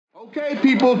Okay,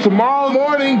 people, tomorrow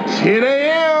morning, 10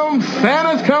 a.m.,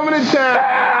 Santa's coming to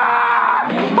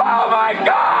town. Oh, my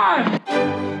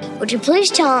God! Would you please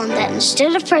tell him that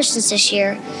instead of presents this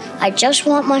year, I just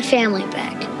want my family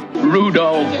back?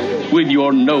 Rudolph, with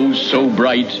your nose so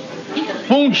bright,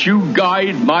 won't you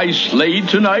guide my sleigh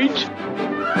tonight?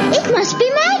 It must be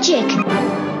magic.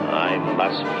 I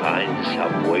must find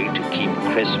some way to keep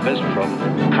Christmas from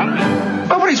coming.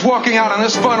 Nobody's walking out on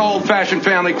this fun, old-fashioned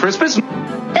family Christmas.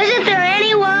 Isn't there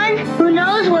anyone who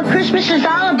knows what Christmas is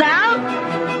all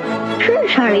about? Sure,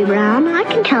 Charlie Brown. I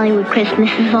can tell you what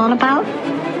Christmas is all about.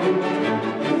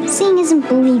 Seeing isn't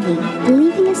believing.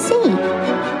 Believing is seeing.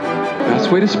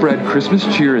 Best way to spread Christmas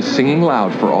cheer is singing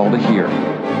loud for all to hear.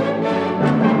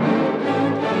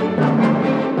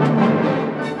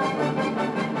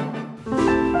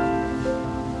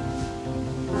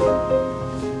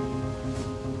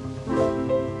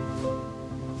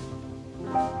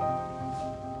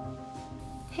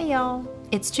 Hey y'all,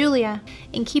 it's Julia.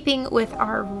 In keeping with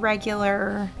our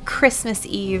regular Christmas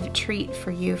Eve treat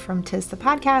for you from 'Tis the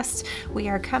Podcast, we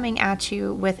are coming at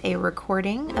you with a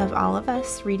recording of all of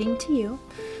us reading to you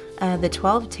The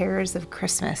 12 Terrors of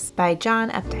Christmas by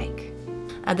John Updike.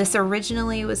 This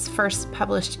originally was first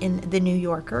published in The New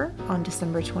Yorker on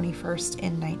December 21st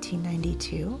in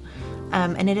 1992,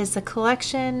 and it is a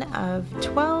collection of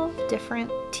 12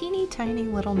 different teeny tiny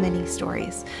little mini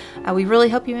stories. We really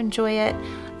hope you enjoy it.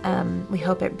 We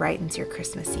hope it brightens your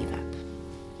Christmas Eve up.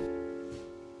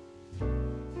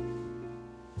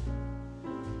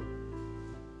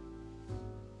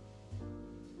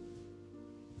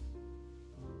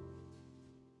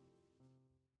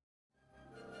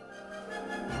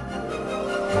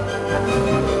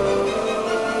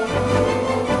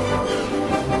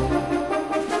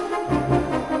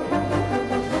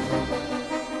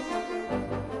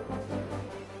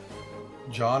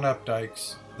 John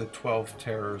Updike's The 12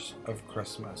 Terrors of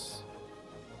Christmas.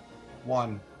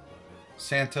 1.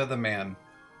 Santa the Man.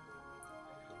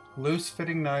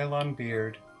 Loose-fitting nylon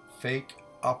beard, fake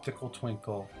optical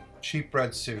twinkle, cheap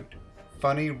red suit,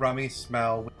 funny rummy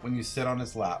smell when you sit on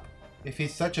his lap. If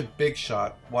he's such a big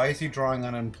shot, why is he drawing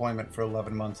unemployment for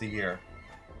 11 months a year?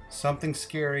 Something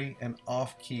scary and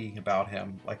off-key about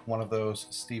him, like one of those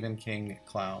Stephen King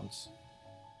clowns.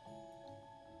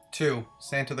 2.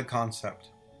 Santa the Concept.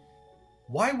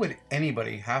 Why would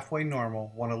anybody halfway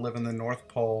normal want to live in the North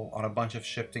Pole on a bunch of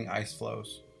shifting ice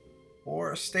floes?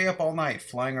 Or stay up all night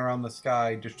flying around the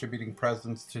sky distributing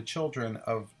presents to children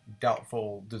of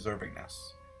doubtful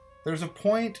deservingness? There's a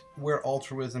point where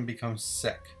altruism becomes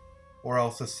sick, or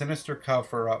else a sinister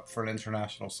cover-up for an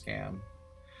international scam.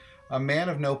 A man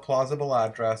of no plausible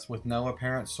address with no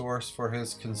apparent source for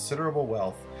his considerable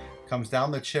wealth comes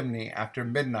down the chimney after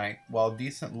midnight while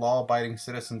decent law-abiding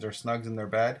citizens are snugged in their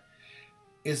bed.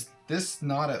 Is this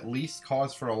not at least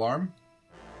cause for alarm?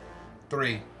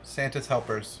 3. Santa's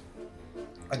Helpers.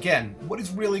 Again, what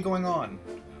is really going on?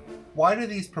 Why do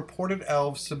these purported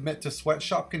elves submit to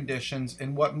sweatshop conditions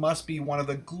in what must be one of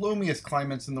the gloomiest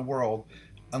climates in the world,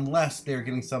 unless they're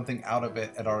getting something out of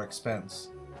it at our expense?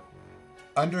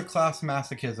 Underclass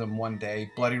masochism one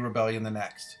day, bloody rebellion the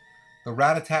next. The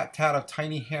rat-a-tat-tat of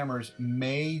tiny hammers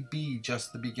may be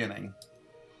just the beginning.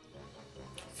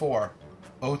 4.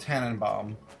 O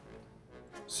Tannenbaum.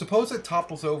 Suppose it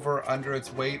topples over under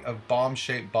its weight of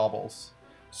bomb-shaped baubles.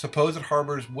 Suppose it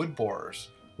harbors wood borers,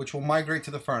 which will migrate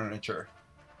to the furniture.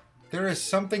 There is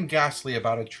something ghastly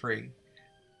about a tree.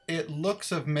 It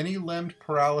looks of many-limbed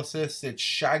paralysis, it's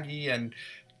shaggy and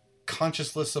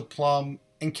conscienceless of plum,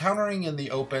 encountering in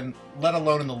the open, let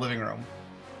alone in the living room.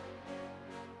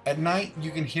 At night,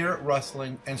 you can hear it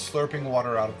rustling and slurping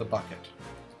water out of the bucket.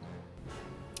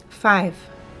 5.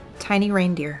 Tiny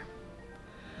Reindeer.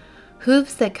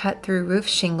 Hooves that cut through roof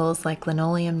shingles like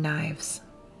linoleum knives.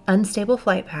 Unstable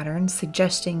flight patterns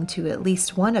suggesting to at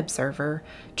least one observer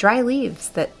dry leaves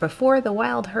that before the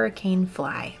wild hurricane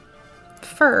fly.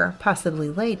 Fur possibly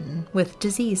laden with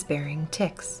disease-bearing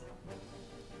ticks.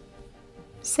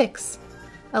 6.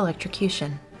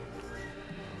 Electrocution.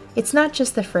 It's not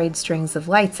just the frayed strings of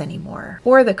lights anymore,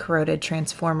 or the corroded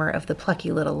transformer of the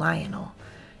plucky little Lionel.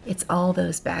 It's all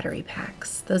those battery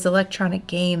packs, those electronic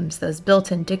games, those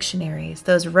built-in dictionaries,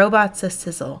 those robots a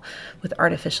sizzle with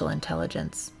artificial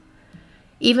intelligence.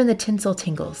 Even the tinsel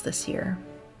tingles this year.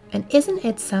 And isn't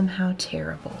it somehow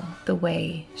terrible, the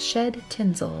way shed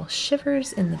tinsel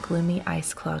shivers in the gloomy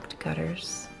ice-clogged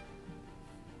gutters?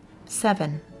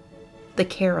 7. The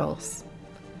carols.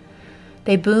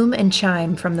 They boom and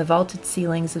chime from the vaulted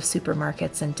ceilings of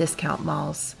supermarkets and discount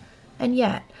malls, and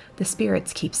yet the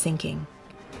spirits keep sinking.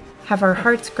 Have our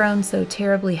hearts grown so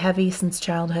terribly heavy since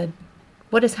childhood?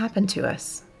 What has happened to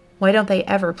us? Why don't they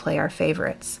ever play our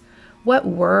favorites? What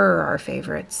were our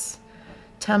favorites?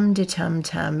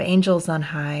 Tum-de-tum-tum, angels on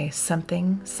high,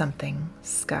 something, something,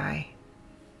 sky.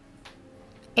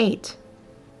 8.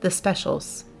 The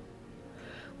specials.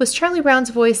 Was Charlie Brown's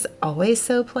voice always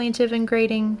so plaintive and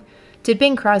grating? Did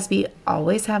Bing Crosby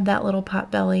always have that little pot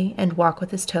belly and walk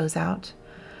with his toes out?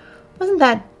 Wasn't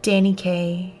that Danny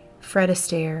Kaye, Fred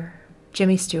Astaire,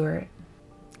 Jimmy Stewart,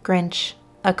 Grinch,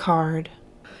 a card?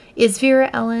 Is Vera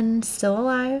Ellen still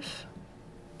alive?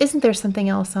 Isn't there something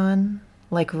else on,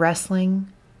 like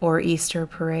wrestling or Easter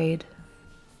parade?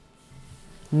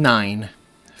 9.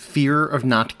 Fear of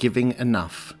not giving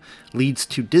enough leads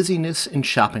to dizziness in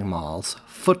shopping malls,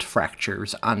 foot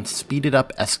fractures on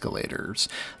speeded-up escalators,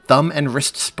 thumb and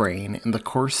wrist sprain in the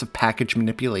course of package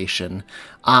manipulation,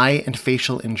 eye and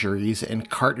facial injuries in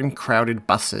carton-crowded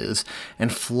buses,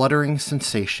 and fluttering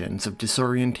sensations of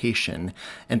disorientation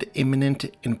and imminent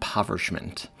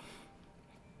impoverishment.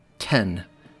 10.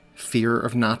 Fear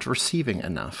of not receiving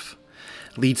enough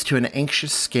leads to an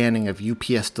anxious scanning of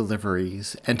UPS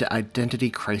deliveries and to identity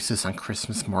crisis on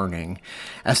Christmas morning,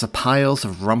 as the piles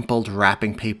of rumpled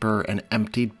wrapping paper and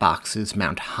emptied boxes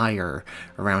mount higher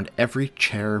around every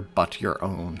chair but your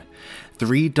own.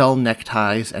 3 dull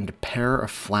neckties and a pair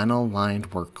of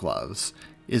flannel-lined work gloves.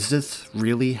 Is this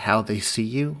really how they see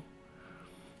you?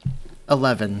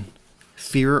 11.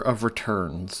 Fear of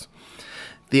returns.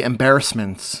 The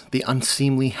embarrassments, the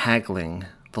unseemly haggling,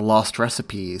 the lost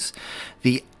recipes,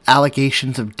 the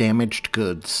allegations of damaged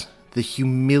goods, the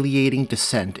humiliating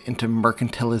descent into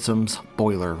mercantilism's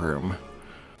boiler room.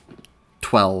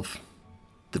 12.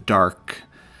 The dark.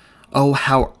 Oh,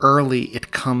 how early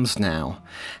it comes now.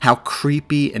 How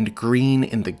creepy and green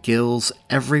in the gills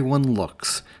everyone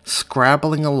looks,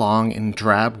 scrabbling along in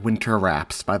drab winter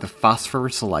wraps by the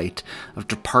phosphorus light of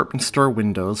department store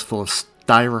windows full of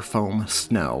styrofoam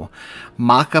snow,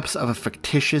 mock-ups of a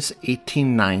fictitious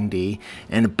 1890,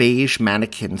 and beige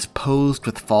mannequins posed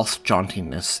with false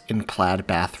jauntiness in plaid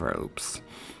bathrobes.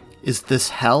 Is this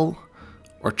hell,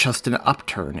 or just an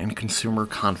upturn in consumer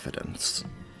confidence?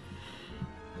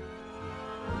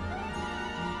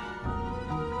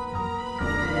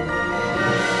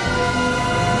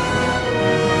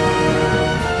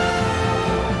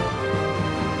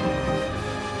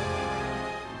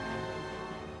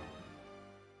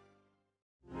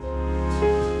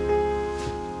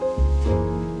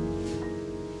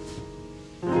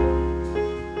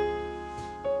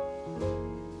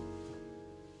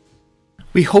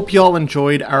 We hope you all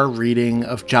enjoyed our reading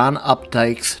of John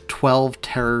Updike's 12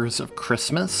 Terrors of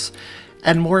Christmas.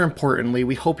 And more importantly,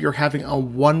 we hope you're having a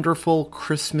wonderful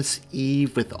Christmas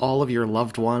Eve with all of your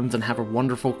loved ones and have a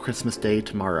wonderful Christmas Day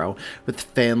tomorrow with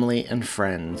family and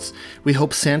friends. We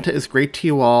hope Santa is great to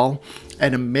you all,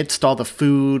 and amidst all the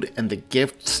food and the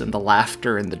gifts and the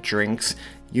laughter and the drinks,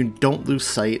 you don't lose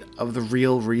sight of the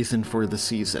real reason for the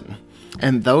season.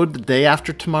 And though the day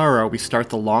after tomorrow we start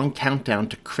the long countdown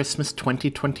to Christmas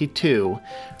 2022,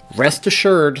 rest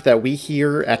assured that we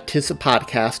here at Tis a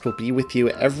Podcast will be with you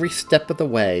every step of the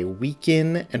way, week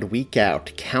in and week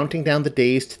out, counting down the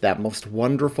days to that most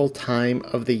wonderful time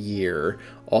of the year,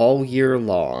 all year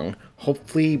long,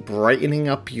 hopefully brightening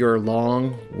up your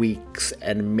long weeks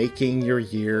and making your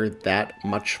year that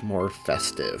much more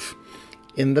festive.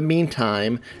 In the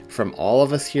meantime, from all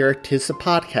of us here at Tis a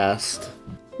Podcast,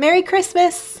 Merry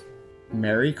Christmas!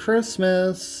 Merry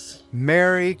Christmas!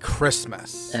 Merry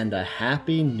Christmas! And a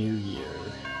Happy New Year.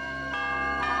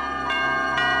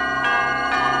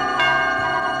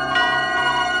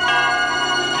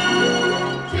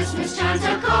 Christmas chimes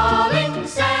are calling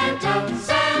Santa,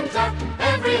 Santa,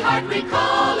 every heart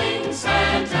recalling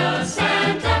Santa,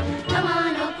 Santa. Come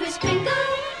on, oh Kris Kringle,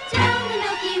 down the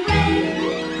Milky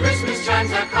Way. Christmas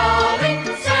chimes are calling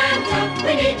Santa,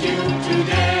 we need you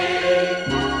today.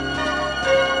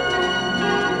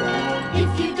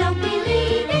 If you don't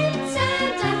believe in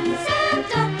Santa,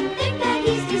 Santa, think that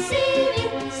he's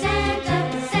deceiving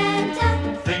Santa,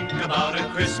 Santa. Think about a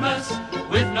Christmas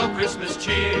with no Christmas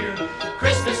cheer.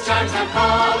 Christmas chimes are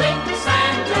calling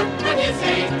Santa and his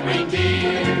 8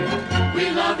 reindeer. We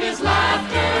love his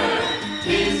laughter,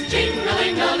 his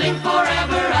jingling-a-ling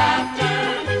forever after.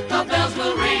 The bells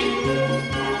will ring.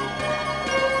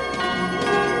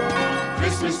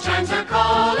 Christmas chimes are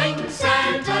calling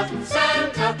Santa,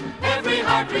 Santa, every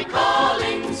heart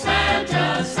recalling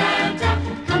Santa, Santa.